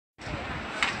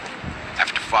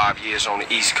5 years on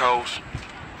the East Coast,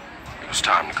 it was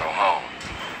time to go home.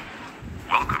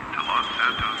 Welcome to Los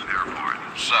Santos Airport.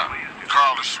 What's up?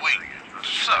 Carl is Sweet.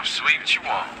 What's up, Sweet? What you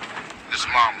want? This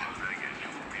mama.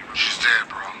 She's dead,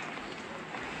 bro.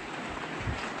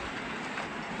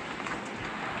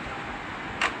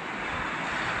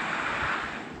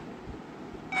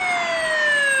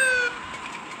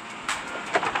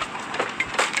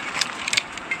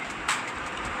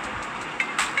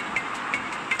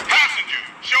 Passenger,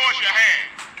 show us your hand.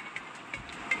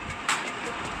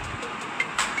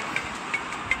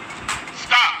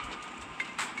 Stop.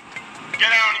 Get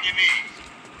down on your knees.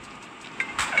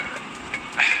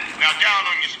 Now down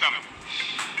on your stomach.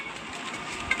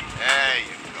 There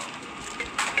you go.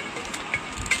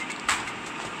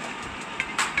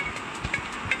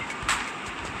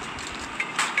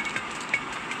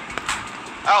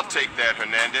 I'll take that,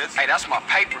 Hernandez. Hey, that's my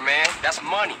paper, man. That's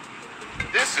money.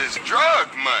 This is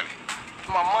drug money.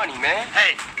 My money, man.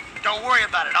 Hey, don't worry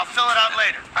about it. I'll fill it out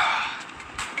later.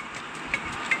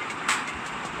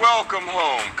 Welcome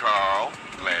home, Carl.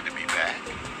 Glad to be back.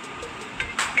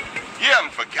 You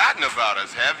haven't forgotten about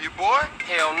us, have you, boy?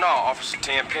 Hell no, Officer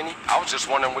Tenpenny. I was just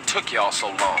wondering what took y'all so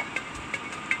long.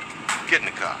 Get in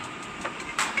the car.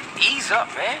 Ease up,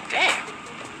 man. Damn.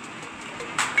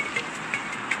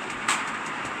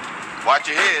 Watch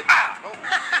your head. Oh,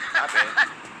 my bad.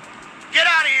 Get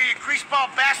out of here, you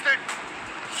greaseball bastard!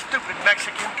 Stupid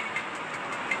Mexican.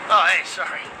 Oh, hey,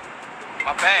 sorry.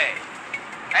 My bag.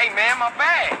 Hey, man, my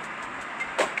bag.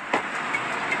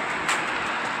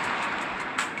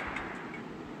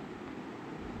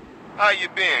 How you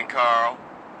been, Carl?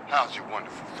 How's your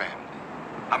wonderful family?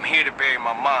 I'm here to bury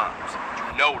my moms.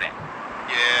 You know that.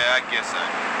 Yeah, I guess I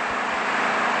do.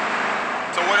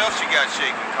 So what else you got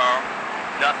shaking, Carl?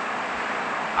 Nothing.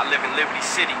 I live in Liberty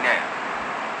City now.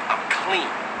 I'm clean.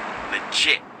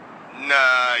 Legit.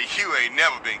 Nah, you ain't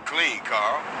never been clean,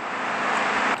 Carl.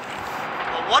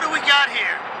 Well, what do we got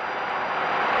here?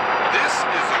 This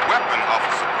is a weapon,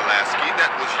 Officer Pulaski,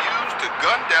 that was used to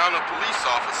gun down a police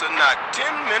officer not 10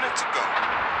 minutes ago.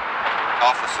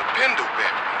 Officer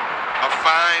Pendleberry. A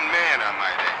fine man, I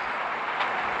might add.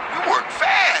 You work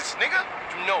fast, nigga.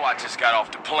 You know I just got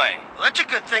off the plane. Well, that's a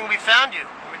good thing we found you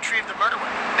and retrieved the murder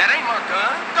weapon. That ain't my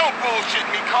gun. Don't bullshit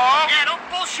me, Carl. Yeah, don't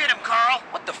bullshit him, Carl.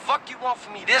 What the fuck you want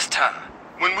from me this time?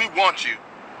 When we want you,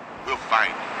 we'll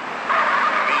find you. In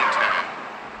the meantime,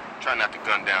 try not to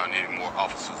gun down any more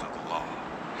officers of the law.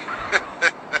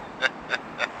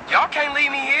 Y'all can't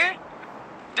leave me here.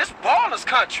 This baller's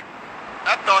country.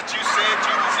 I thought you said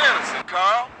you was innocent,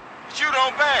 Carl. But you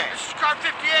don't bang. This is car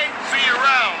 58. See you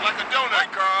around like a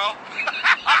donut, Carl.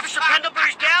 Officer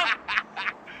Pendlebury's down.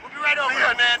 We'll be right over. See you,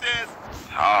 Hernandez.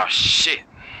 Oh, shit.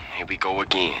 Here we go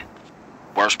again.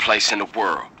 Worst place in the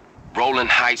world. Rolling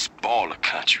Heights baller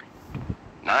country.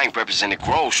 Now, I ain't represented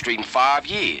Grove Street in 5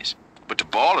 years. But the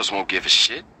ballers won't give a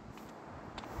shit.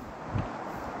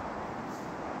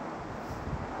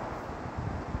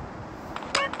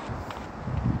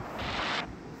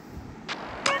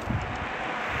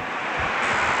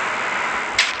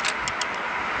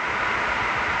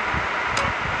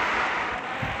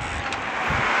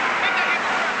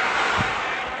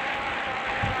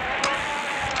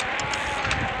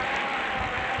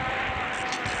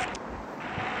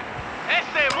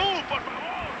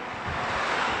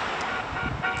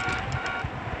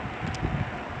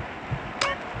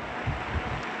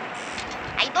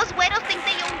 Hay dos güeros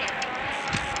 31.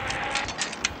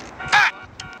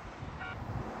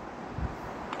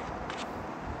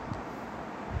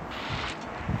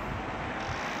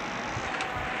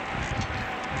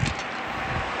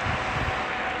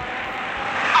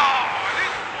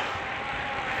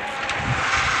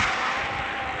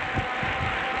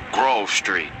 Grove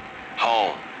Street.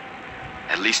 Home.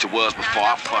 At least it was before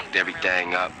I fucked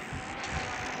everything up.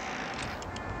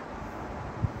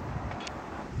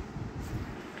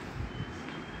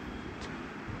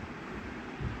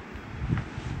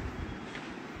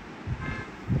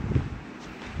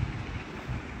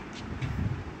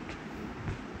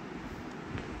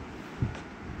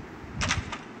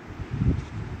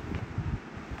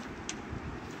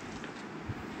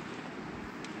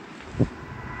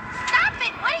 Stop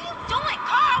it! What are you doing?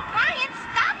 Carl, Ryan,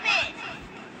 stop it!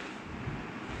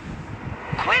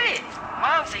 Quit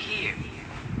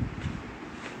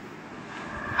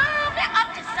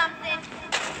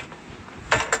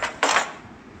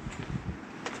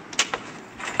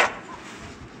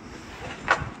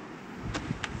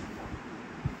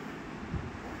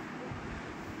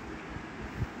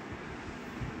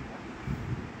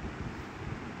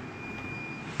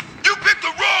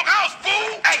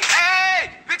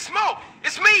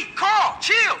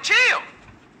chill, chill.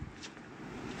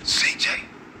 CJ.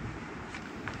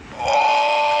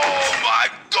 Oh, my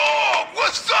dog!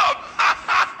 What's up?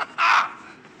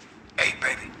 Hey,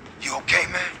 baby, you okay,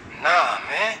 man? Nah,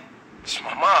 man. It's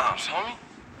my mom's, homie.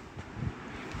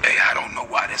 Hey, I don't know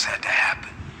why this had to happen,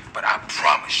 but I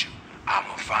promise you, I'm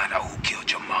gonna find out who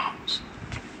killed your moms.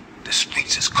 The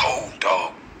streets is cold,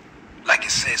 dog. Like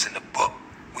it says in the book,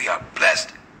 we are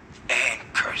blessed and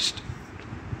cursed.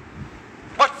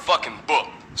 What fucking book?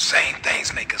 Same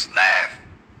things make us laugh,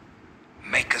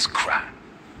 make us cry.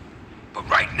 But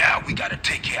right now, we gotta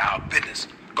take care of our business.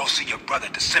 Go see your brother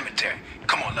at the cemetery.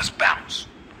 Come on, let's bounce.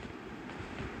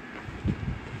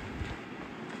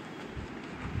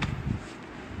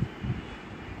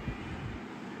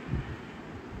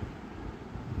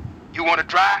 You wanna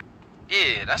drive?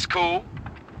 Yeah, that's cool.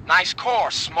 Nice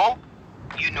car, Smoke.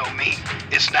 You know me,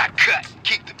 it's not cut.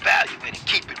 Keep the value in it,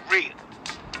 keep it real.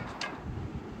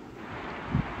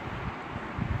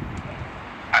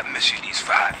 I miss you these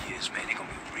 5 years, man. They're gonna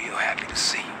be real happy to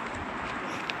see you.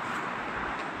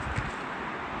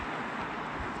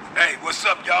 Hey, what's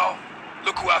up, y'all?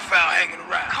 Look who I found hanging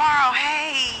around. Carl,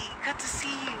 hey, good to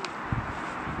see you.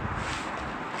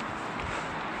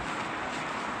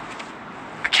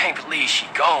 I can't believe she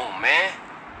gone, man.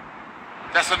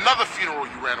 That's another funeral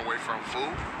you ran away from, fool.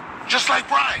 Just like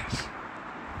Brian's.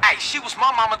 Hey, she was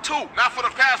my mama too. Not for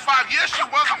the past 5 years she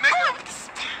wasn't, nigga.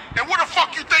 And where the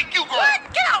fuck you think you going?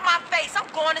 What? Get out my face. I'm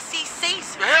going to see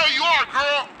Caesar. The hell you are,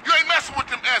 girl. You ain't messing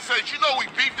with them essays. You know we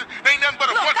beefed it. They ain't nothing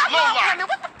but a Look, bunch I of love lowlife. women.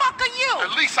 What the fuck are you?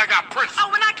 At least I got principles.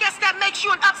 Oh, and I guess that makes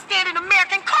you an upstanding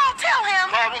American. Carl, tell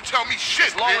him. Carl, don't tell me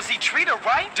shit, As long bitch. as he treat her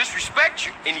right, disrespect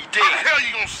you, and he did. How the hell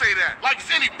you gonna say that? Like it's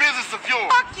any business of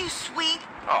yours. Fuck you, sweet.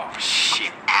 Oh,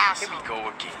 shit. Asshole. Here we go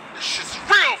again. This shit's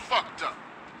real fucked up.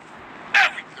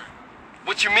 Everything.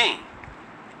 What you mean?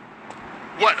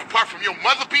 What, apart from your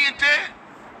mother being dead?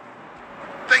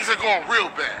 Things are going real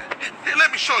bad. Here, let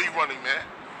me show you, Running Man.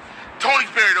 Tony's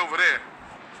buried over there.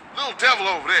 Little Devil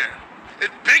over there.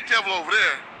 And Big Devil over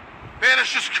there. Man,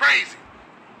 it's just crazy.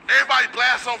 Everybody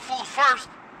blasts on fools first,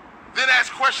 then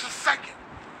ask questions second.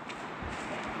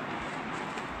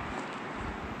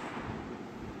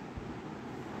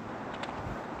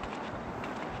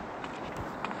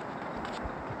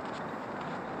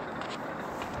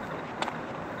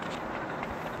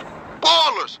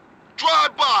 Ballers!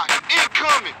 Drive-by!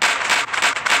 Incoming!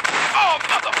 Oh,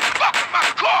 motherfucker,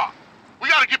 my car! We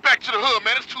gotta get back to the hood,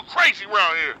 man. It's too crazy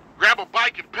around here. Grab a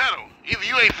bike and pedal. Either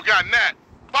you ain't forgotten that.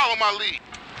 Follow my lead.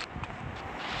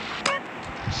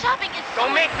 Shopping is so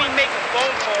Don't make me make a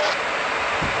phone call.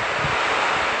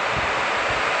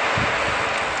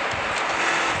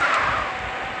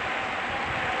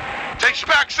 Takes you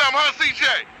back some, huh,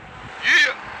 CJ?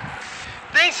 Yeah.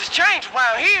 Things has changed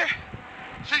around here.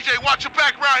 CJ, watch your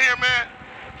back around here, man.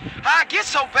 How'd it get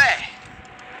so bad?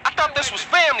 I thought this was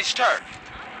family's turf.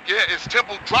 Yeah, it's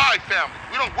Temple Drive family.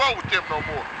 We don't roll with them no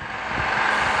more.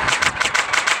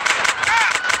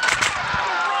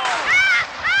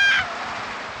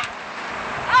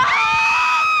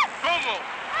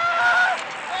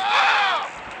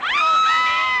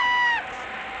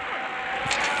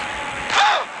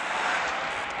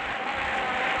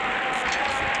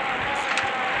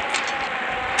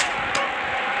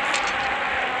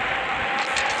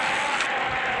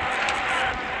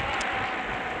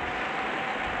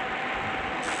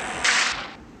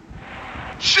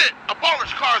 Shit, a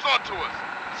baller's car's onto us.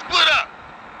 Split up.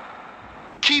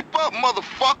 Keep up,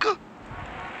 motherfucker.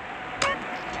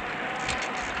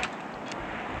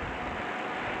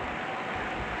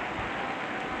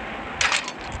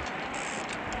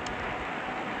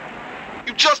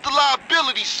 You just a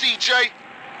liability, CJ.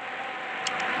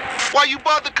 Why you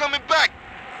bother coming back?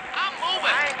 I'm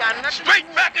moving. I ain't got nothing.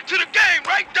 Straight back into the game,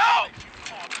 right, dog?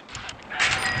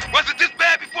 Was it this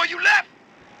bad before you left?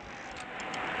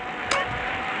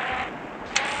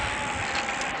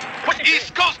 What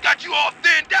East Coast got you all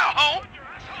thinned out, home?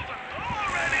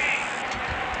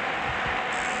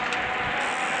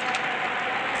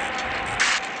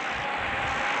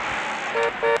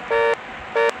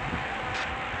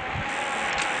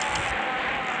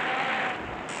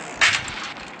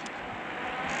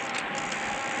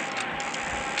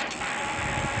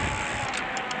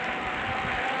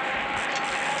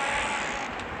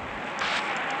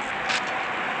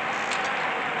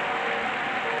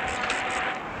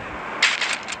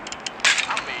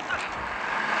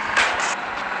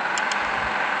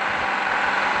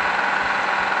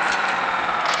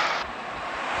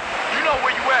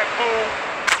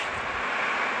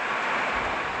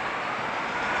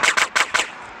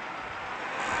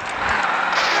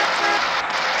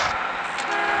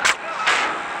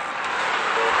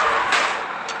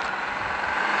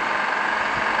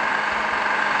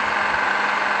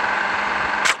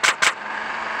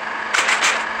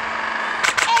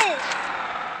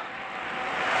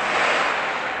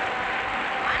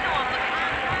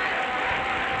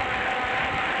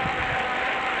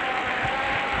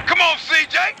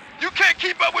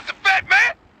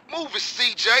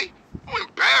 Jay. You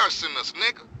embarrassing us,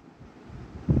 nigga.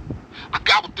 I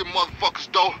got with them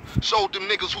motherfuckers, though. Showed them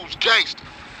niggas who's gangster.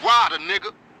 Rider,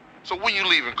 nigga. So when you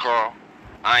leaving, Carl?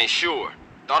 I ain't sure.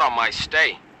 Thought I might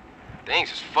stay.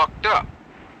 Things is fucked up.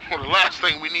 Well, the last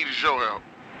thing we need is your help.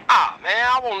 Ah, man,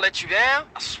 I won't let you down.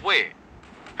 I swear.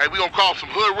 Hey, we gonna call some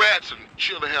hood rats and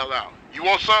chill the hell out. You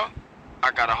want some?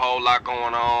 I got a whole lot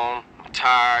going on. I'm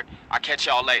tired. I'll catch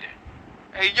y'all later.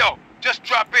 Hey, yo, just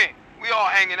drop in. We all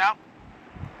hanging out.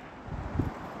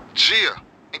 Gia,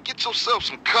 and get yourself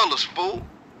some colors, fool.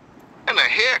 And a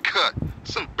haircut.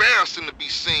 It's embarrassing to be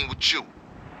seen with you.